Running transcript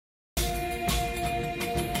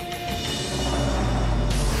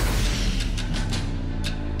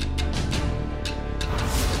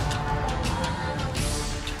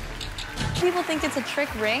people think it's a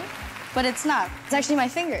trick ring, but it's not. It's actually my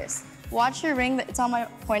fingers. Watch your ring, it's on my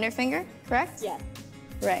pointer finger, correct? Yeah.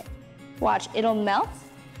 Right. Watch, it'll melt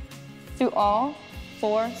through all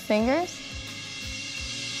 4 fingers.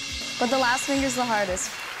 But the last finger's the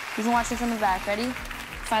hardest. You can watch it from the back. Ready?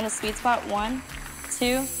 Find the sweet spot. 1,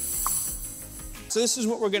 2. So this is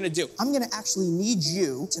what we're gonna do. I'm gonna actually need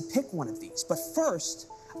you to pick one of these. But first,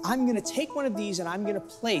 I'm gonna take one of these and I'm gonna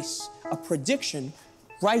place a prediction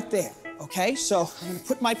right there, okay? So I'm gonna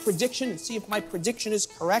put my prediction and see if my prediction is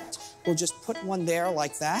correct. We'll just put one there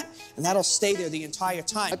like that, and that'll stay there the entire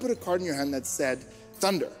time. I put a card in your hand that said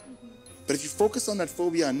thunder. But if you focus on that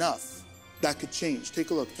phobia enough, that could change.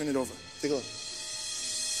 Take a look, turn it over, take a look.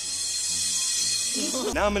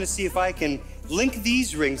 Now I'm gonna see if I can link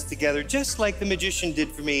these rings together just like the magician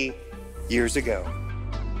did for me years ago.